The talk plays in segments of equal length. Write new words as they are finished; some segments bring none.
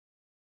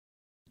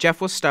Jeff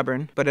was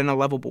stubborn, but in a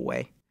lovable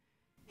way.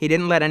 He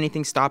didn't let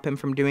anything stop him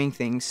from doing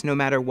things, no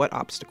matter what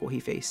obstacle he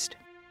faced.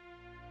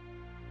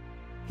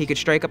 He could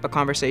strike up a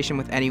conversation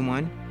with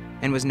anyone,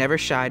 and was never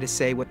shy to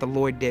say what the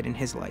Lord did in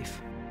his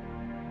life.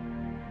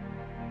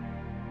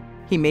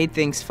 He made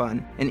things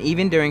fun, and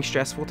even during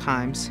stressful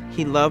times,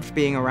 he loved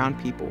being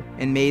around people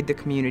and made the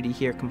community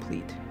here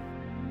complete.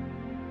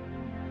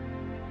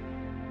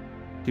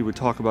 He would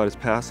talk about his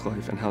past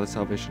life and how the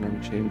Salvation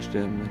Army changed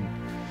him and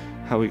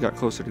how he got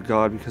closer to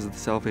God because of the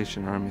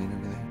Salvation Army and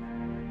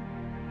everything.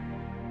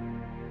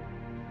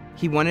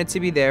 He wanted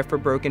to be there for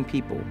broken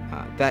people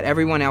that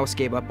everyone else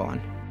gave up on.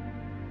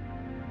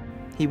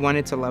 He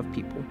wanted to love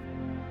people.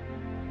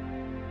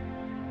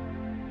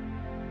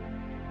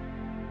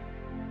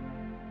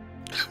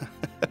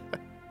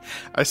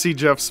 I see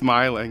Jeff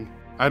smiling.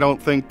 I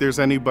don't think there's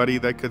anybody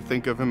that could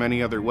think of him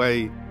any other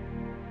way.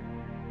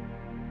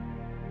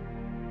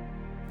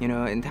 You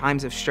know, in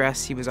times of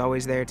stress, he was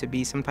always there to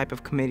be some type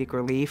of comedic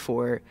relief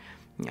or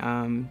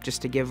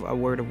just to give a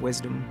word of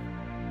wisdom.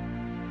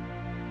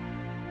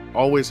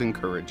 Always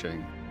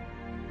encouraging.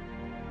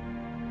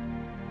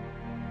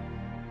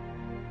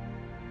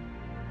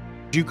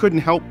 You couldn't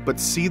help but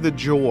see the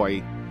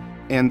joy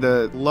and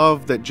the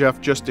love that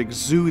Jeff just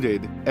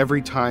exuded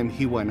every time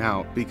he went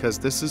out, because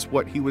this is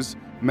what he was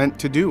meant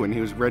to do and he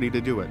was ready to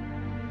do it.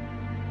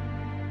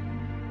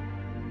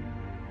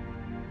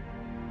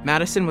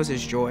 Madison was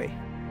his joy.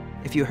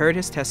 If you heard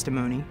his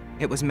testimony,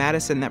 it was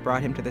Madison that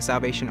brought him to the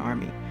Salvation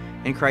Army,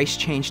 and Christ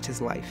changed his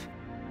life.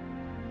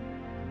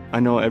 I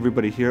know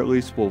everybody here at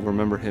least will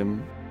remember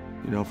him,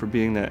 for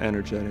being that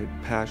energetic,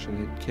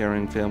 passionate,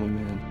 caring family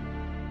man.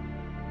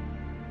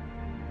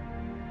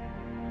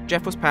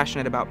 Jeff was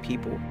passionate about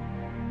people.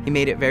 He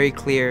made it very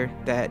clear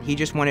that he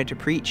just wanted to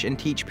preach and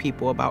teach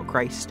people about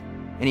Christ,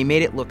 and he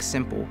made it look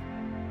simple.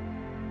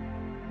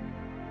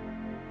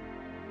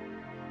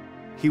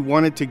 He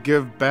wanted to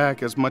give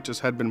back as much as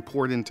had been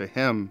poured into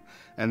him,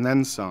 and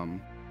then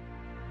some.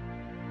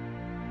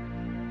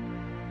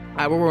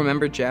 I will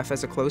remember Jeff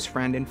as a close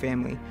friend and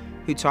family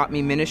who taught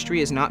me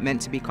ministry is not meant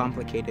to be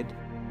complicated.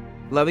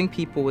 Loving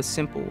people is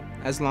simple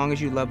as long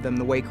as you love them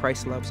the way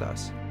Christ loves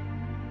us.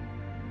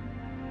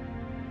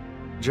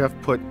 Jeff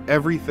put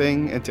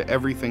everything into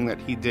everything that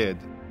he did,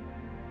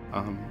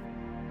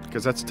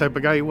 because that's the type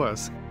of guy he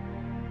was.